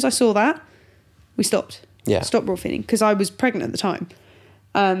soon as I saw that, we stopped. Yeah. Stopped raw feeding, because I was pregnant at the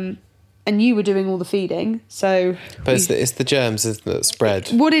time. and you were doing all the feeding. So, but it's the germs that spread.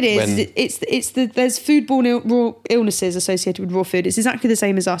 What it is, there's foodborne raw illnesses associated with raw food. It's exactly the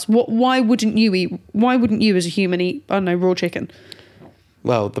same as us. Why wouldn't you eat? Why wouldn't you as a human eat? I don't know, raw chicken.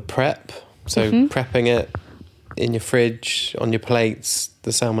 Well, the prep. So prepping it in your fridge on your plates,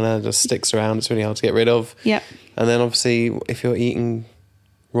 the salmonella just sticks around. It's really hard to get rid of. Yeah. And then obviously, if you're eating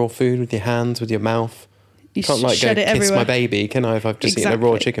raw food with your hands, with your mouth. You can't like go kiss everywhere. My baby, can I, if I've just eaten a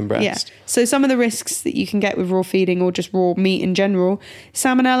raw chicken breast? Yeah. So some of the risks that you can get with raw feeding or just raw meat in general,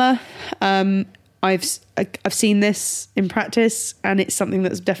 salmonella. I've seen this in practice, and it's something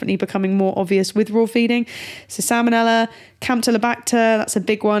that's definitely becoming more obvious with raw feeding. So salmonella, Campylobacter, that's a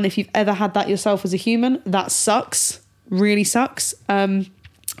big one. If you've ever had that yourself as a human, that sucks, really sucks. And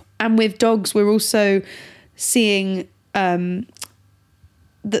with dogs, we're also seeing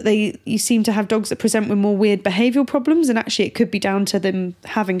that you seem to have dogs that present with more weird behavioural problems, and actually it could be down to them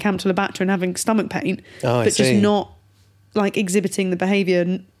having Campylobacter and having stomach pain, but just not like exhibiting the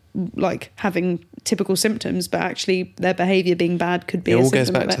behaviour, like having typical symptoms, but actually their behaviour being bad could be. It all goes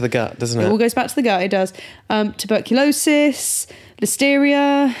back to the gut, doesn't it? It all goes back to the gut. It does. Tuberculosis,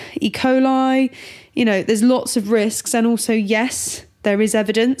 Listeria, E. coli. You know, there's lots of risks, and also yes, there is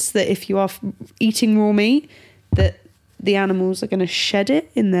evidence that if you are eating raw meat, that the animals are going to shed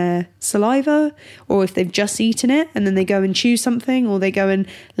it in their saliva, or if they've just eaten it and then they go and chew something, or they go and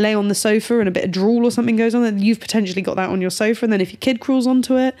lay on the sofa and a bit of drool or something goes on, then you've potentially got that on your sofa. And then if your kid crawls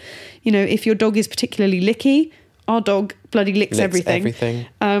onto it, you know, if your dog is particularly licky, our dog bloody licks everything.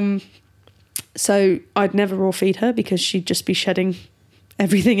 So I'd never raw feed her because she'd just be shedding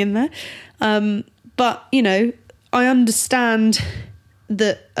everything in there. But, you know, I understand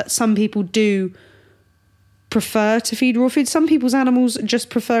that some people do prefer to feed raw food. Some people's animals just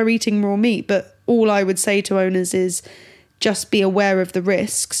prefer eating raw meat, but all I would say to owners is just be aware of the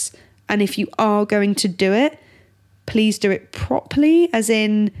risks, and if you are going to do it, please do it properly, as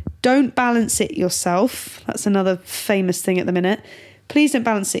in don't balance it yourself. That's another famous thing at the minute. Please don't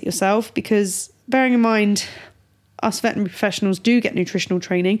balance it yourself, because bearing in mind us veterinary professionals do get nutritional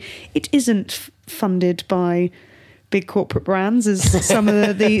training. It isn't funded by big corporate brands, as some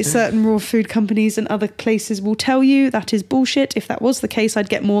of the certain raw food companies and other places will tell you. That is bullshit. If that was the case, I'd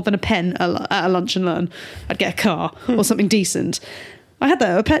get more than a pen at a Lunch and Learn. I'd get a car or something decent. I had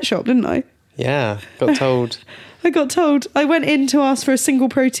that at a pet shop, didn't I? Yeah, got told. I got told. I went in to ask for a single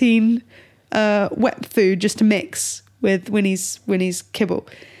protein wet food just to mix with Winnie's kibble.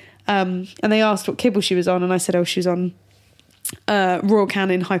 And they asked what kibble she was on, and I said, she was on Royal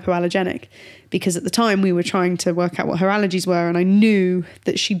Canin hypoallergenic, because at the time we were trying to work out what her allergies were, and I knew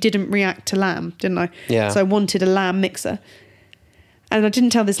that she didn't react to lamb, didn't I? Yeah. So I wanted a lamb mixer, and I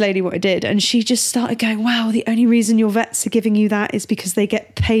didn't tell this lady what I did, and she just started going, wow, the only reason your vets are giving you that is because they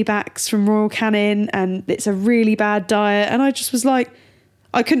get paybacks from Royal Canin and it's a really bad diet. And I just was like,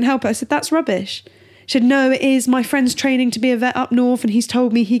 I couldn't help it. I said, that's rubbish. She said, no, it is. My friend's training to be a vet up north, and he's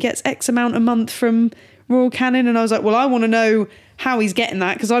told me he gets X amount a month from Royal Canin. And I was like, well, I want to know how he's getting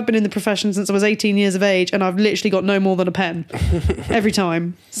that, because I've been in the profession since I was 18 years of age, and I've literally got no more than a pen every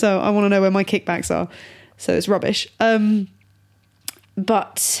time. So I want to know where my kickbacks are. So it's rubbish.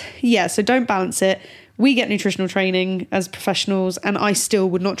 But yeah, so don't balance it. We get nutritional training as professionals, and I still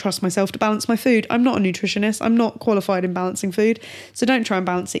would not trust myself to balance my food. I'm not a nutritionist. I'm not qualified in balancing food. So don't try and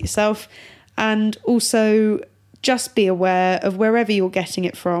balance it yourself. And also just be aware of wherever you're getting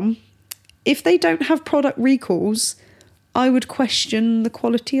it from. If they don't have product recalls, I would question the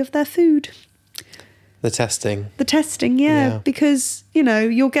quality of their food. The testing, yeah. Because, you know,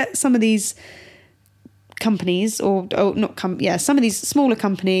 you'll get some of these companies some of these smaller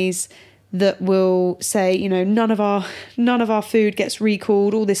companies that will say, you know, none of our food gets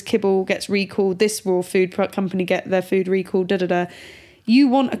recalled, all this kibble gets recalled, this raw food company get their food recalled, You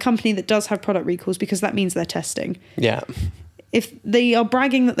want a company that does have product recalls, because that means they're testing. Yeah. If they are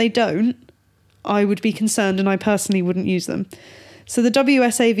bragging that they don't, I would be concerned, and I personally wouldn't use them. So the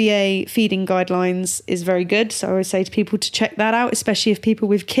WSAVA feeding guidelines is very good. So I always say to people to check that out, especially if people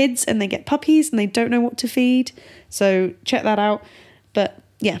with kids and they get puppies and they don't know what to feed. So check that out. But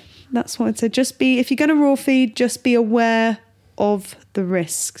yeah, that's what I'd say. If you're going to raw feed, just be aware of the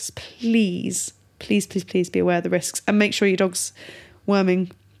risks. Please, please, please, please be aware of the risks, and make sure your dog's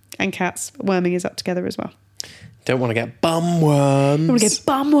worming and cats worming is up together as well. Don't want to get bum worms. Don't want to get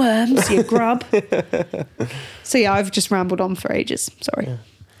bum worms, you grub. So yeah, I've just rambled on for ages. Sorry. Yeah.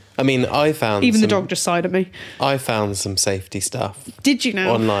 I mean, the dog just sighed at me. I found some safety stuff. Did you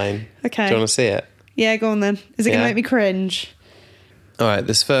know? Online. Okay. Do you want to see it? Yeah, go on then. Is it going to make me cringe? All right,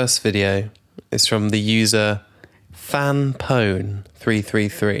 this first video is from the user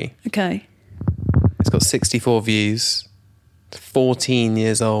Fanpone333. Okay. It's got 64 views. 14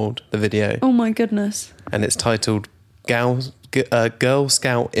 years old, the video. Oh my goodness. And it's titled Girl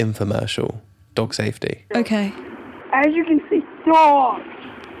Scout Infomercial, Dog Safety. Okay. As you can see, dogs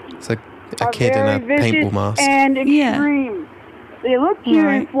It's a kid in a paintball mask. And extreme. They look cute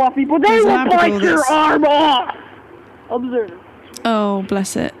and fluffy, but they There's look like your arm off. Observe. Oh,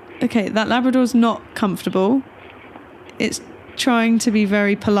 bless it. Okay, that Labrador's not comfortable. It's trying to be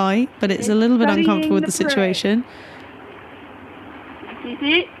very polite, but it's a little bit uncomfortable with the situation.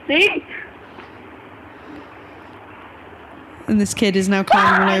 See? And this kid is now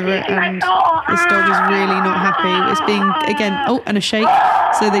climbing all over it, and this dog is really not happy. It's being, again, and a shake.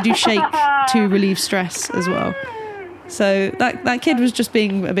 So they do shake to relieve stress as well. So that kid was just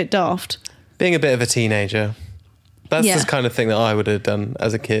being a bit daft. Being a bit of a teenager. That's the kind of thing that I would have done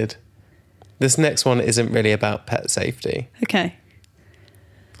as a kid. This next one isn't really about pet safety. Okay.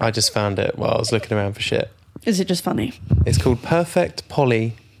 I just found it while I was looking around for shit. Is it just funny? It's called Perfect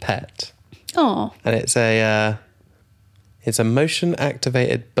Polly Pet. Oh. And it's a motion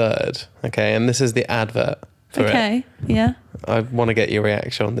activated bird. Okay, and this is the advert for it. Okay, yeah. I want to get your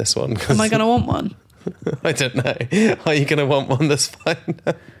reaction on this one. Am I going to want one? I don't know. Are you going to want one that's fine?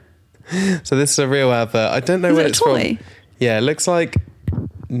 So this is a real advert. I don't know where it's from. Yeah, it looks like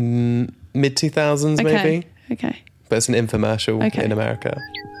mid-2000s maybe. Okay. But it's an infomercial in America.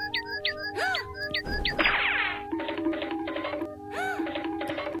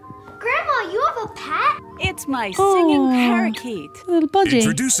 Grandma, you have a pet? It's my singing parakeet. Little budgie.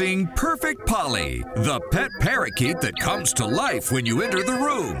 Introducing Perfect Polly, the pet parakeet that comes to life when you enter the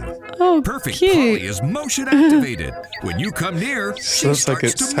room. Oh, Perfect cute. Polly is motion activated. When you come near, she Looks like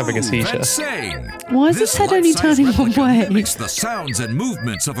starts it's to having a move seizure. and sing. Why is its head only life-size turning one replica way? mimics the sounds and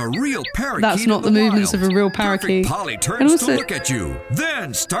movements of a real parakeet. That's not in the movements wild. of a real parakeet. Perfect Polly And turns also- to look at you,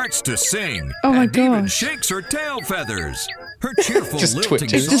 then starts to sing. Oh my and even gosh. shakes her tail feathers. Her cheerful Just lilting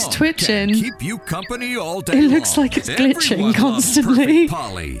twitches. song Just twitching. can keep you company all day It looks long. like it's glitching Everyone loves constantly. Perfect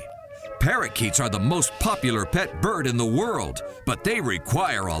Polly. Parakeets are the most popular pet bird in the world, but they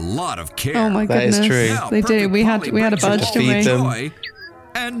require a lot of care. Oh my That is goodness. true. Now, They do. Perfect We had Polly a brings you budge, all didn't we? Feed them. joy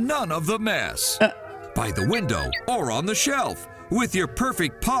and none of the mess. By the window or on the shelf. With your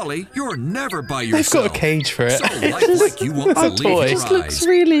Perfect Polly, you're never by They've yourself. got a cage for it. So lifelike you won't It's a believe toy. your It just looks eyes.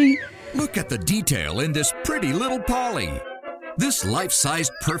 really... Look at the detail in this pretty little Polly. This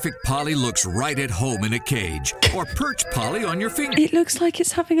life-sized Perfect Polly looks right at home in a cage, or perch Polly on your finger. It looks like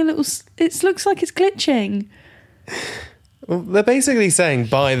it's having a little... It looks like it's glitching. Well, they're basically saying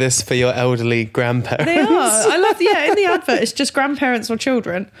buy this for your elderly grandparents. They are. I love... Yeah, in the advert, it's just grandparents or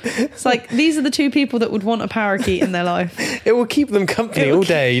children. It's like, these are the two people that would want a parakeet in their life. It will keep them company all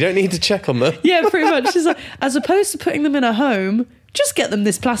day. You don't need to check on them. Yeah, pretty much. It's like, as opposed to putting them in a home, just get them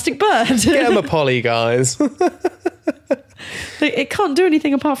this plastic bird. Get them a Polly, guys. It can't do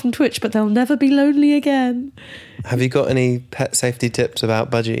anything apart from twitch, but they'll never be lonely again. Have you got any pet safety tips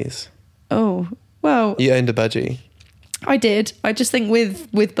about budgies? Oh, well, You owned a budgie. I did. I just think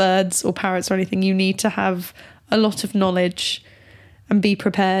with birds or parrots or anything, you need to have a lot of knowledge and be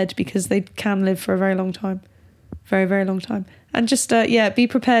prepared because they can live for a very long time. Very, very long time. And just, be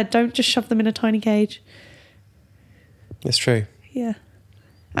prepared. Don't just shove them in a tiny cage. It's true. Yeah.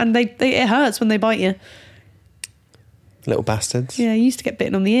 And it hurts when they bite you. Little bastards. Yeah, you used to get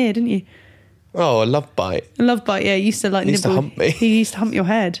bitten on the ear, didn't you? Oh, a love bite. A love bite, yeah. He used to like He used to nibble. hump me. He used to hump your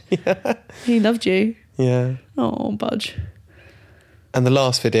head. Yeah. He loved you. Yeah. Oh, Budge. And the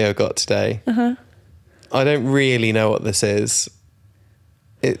last video I got today, I don't really know what this is.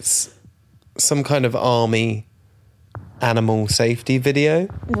 It's some kind of army animal safety video.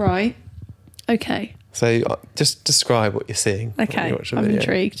 Right. Okay. So just describe what you're seeing. when Okay. you watch the I'm video.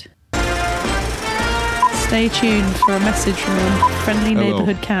 intrigued. Stay tuned for a message from your friendly Hello.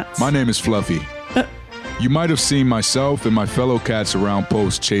 neighborhood cats. My name is Fluffy. You might have seen myself and my fellow cats around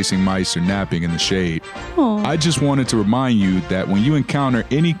posts chasing mice or napping in the shade. Aw. I just wanted to remind you that when you encounter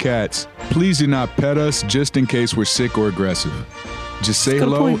any cats, please do not pet us just in case we're sick or aggressive. Just say Got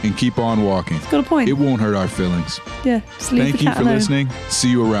a hello point. and keep on walking. Got a point. It won't hurt our feelings. Yeah. Just leave Thank the you cat for alone. listening. See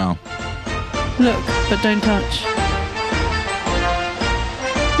you around. Look, but don't touch.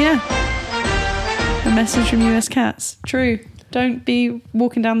 Yeah. A message from US Cats. True. Don't be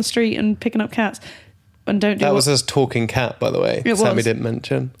walking down the street and picking up cats. And don't do That what- was a talking cat, by the way. It Sammy was. didn't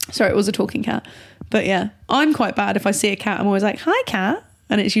mention. Sorry, it was a talking cat. But yeah, I'm quite bad if I see a cat. I'm always like, hi, cat.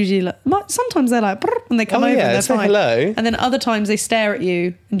 And it's usually like, sometimes they're like, "Brr," and they come Oh, over yeah, and they're say fine. hello. And then other times they stare at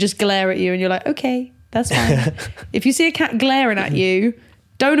you and just glare at you and you're like, okay, that's fine. If you see a cat glaring at you,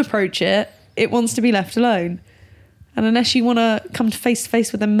 don't approach it. It wants to be left alone. And unless you want to come face to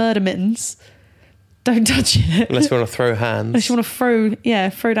face with their murder mittens, don't touch it. Unless you want to throw hands. Unless you want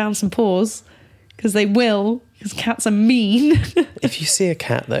to throw down some paws, because they will, because cats are mean. If you see a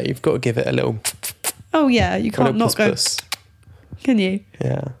cat though, you've got to give it a little... Oh yeah, you can't not go... Can you?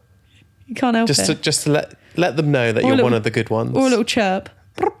 Yeah. You can't help it. Just to let them know that you're one of the good ones. Or a little chirp.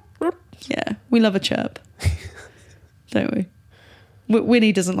 Yeah, we love a chirp. Don't we?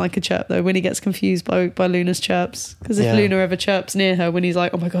 Winnie doesn't like a chirp though. Winnie gets confused by Luna's chirps. Because if Luna ever chirps near her, Winnie's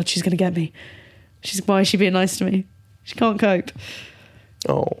like, oh my God, she's going to get me. Why is she being nice to me? She can't cope.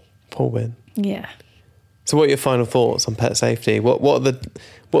 Oh, poor Win. Yeah. So what are your final thoughts on pet safety? What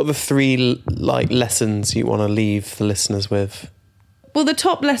are the 3 lessons you want to leave the listeners with? Well, the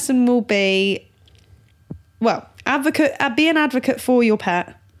top lesson will be, be an advocate for your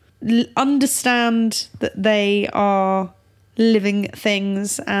pet. Understand that they are living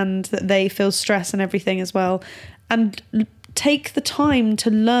things and that they feel stress and everything as well. And take the time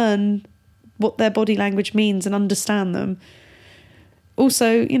to learn what their body language means and understand them.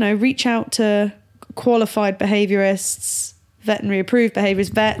 Also, reach out to qualified behaviourists, veterinary approved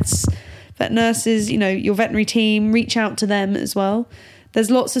behaviourists, vets, vet nurses, your veterinary team, reach out to them as well. There's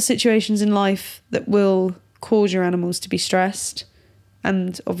lots of situations in life that will cause your animals to be stressed.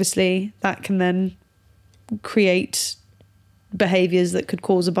 And obviously that can then create behaviours that could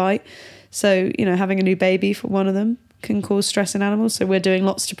cause a bite. So, having a new baby for one of them can cause stress in animals. So we're doing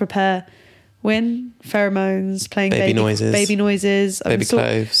lots to prepare Win, pheromones, playing baby noises. Baby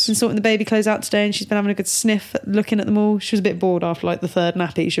clothes. Been sorting the baby clothes out today, and she's been having a good sniff at looking at them all. She was a bit bored after the 3rd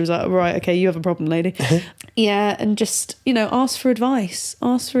nappy. She was like, right, okay, you have a problem, lady. Yeah, and just, ask for advice.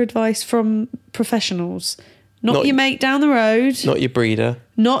 Ask for advice from professionals. Not your mate down the road. Not your breeder.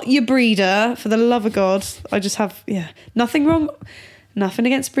 Not your breeder, for the love of God. I just have, nothing wrong. Nothing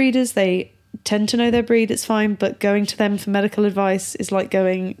against breeders. They tend to know their breed, it's fine, but going to them for medical advice is like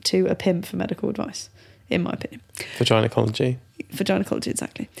going to a pimp for medical advice, in my opinion. For gynecology,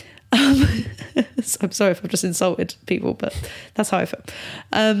 exactly. So I'm sorry if I've just insulted people, but that's how I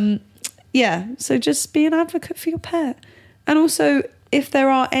feel. So just be an advocate for your pet. And also, if there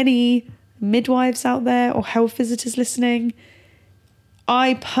are any midwives out there or health visitors listening,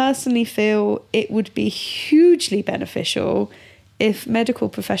 I personally feel it would be hugely beneficial if medical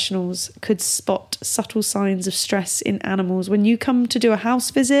professionals could spot subtle signs of stress in animals. When you come to do a house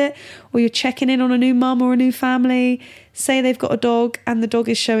visit or you're checking in on a new mum or a new family, say they've got a dog and the dog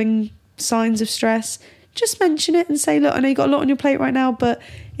is showing signs of stress, just mention it and say, look, I know you've got a lot on your plate right now, but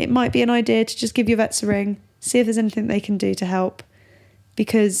it might be an idea to just give your vets a ring, see if there's anything they can do to help.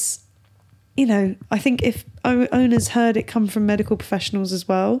 Because, I think if owners heard it come from medical professionals as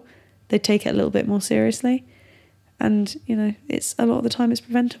well, they'd take it a little bit more seriously. And, it's a lot of the time it's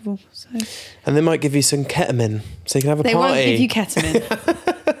preventable. So. And they might give you some ketamine so you can have a party. They won't give you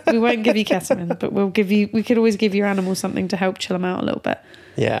ketamine. We won't give you ketamine, but we could always give your animal something to help chill them out a little bit.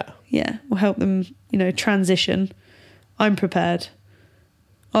 Yeah. Yeah. We'll help them, transition. I'm prepared.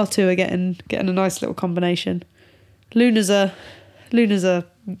 Our 2 are getting a nice little combination. Luna's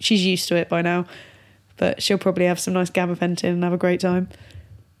she's used to it by now, but she'll probably have some nice gabapentin and have a great time.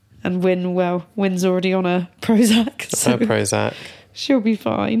 And Win's already on a Prozac. So Prozac. She'll be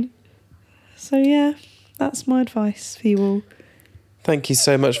fine. So yeah, that's my advice for you all. Thank you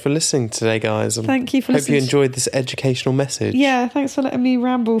so much for listening today, guys. Thank you for listening. Hope you enjoyed this educational message. Yeah, thanks for letting me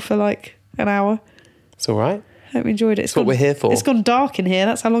ramble for an hour. It's all right. Hope you enjoyed it. It's what we're here for. It's gone dark in here.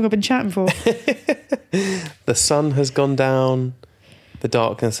 That's how long I've been chatting for. The sun has gone down. The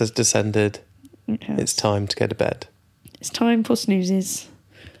darkness has descended. It's time to go to bed. It's time for snoozes.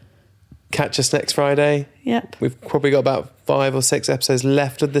 Catch us next Friday. Yep. We've probably got about 5 or 6 episodes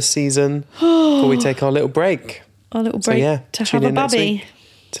left of this season before we take our little break. To have a babby.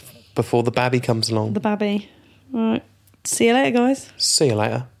 Before the babby comes along. The babby. All right. See you later, guys. See you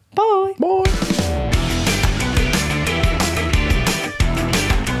later. Bye. Bye.